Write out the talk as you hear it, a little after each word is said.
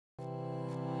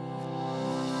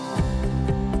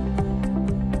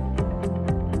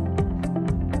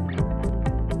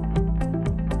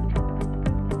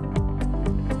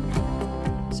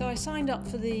up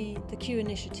for the Q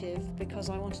initiative because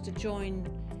I wanted to join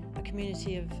a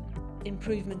community of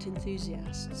improvement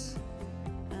enthusiasts.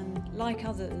 And like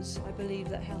others, I believe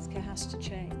that healthcare has to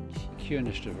change. The Q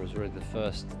initiative was really the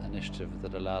first initiative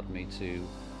that allowed me to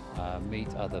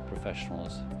meet other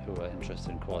professionals who are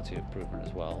interested in quality improvement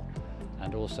as well,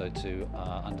 and also to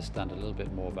understand a little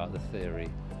bit more about the theory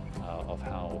of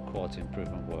how quality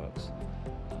improvement works.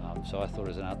 So I thought it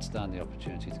was an outstanding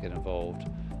opportunity to get involved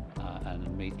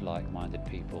and meet like-minded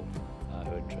people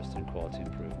who are interested in quality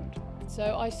improvement.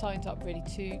 So I signed up really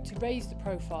to raise the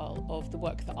profile of the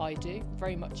work that I do,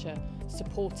 very much a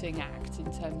supporting act in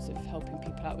terms of helping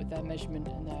people out with their measurement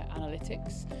and their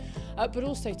analytics, but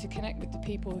also to connect with the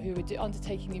people who are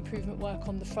undertaking the improvement work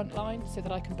on the front line so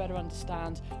that I can better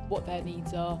understand what their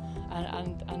needs are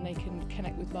and they can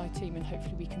connect with my team and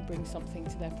hopefully we can bring something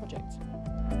to their project.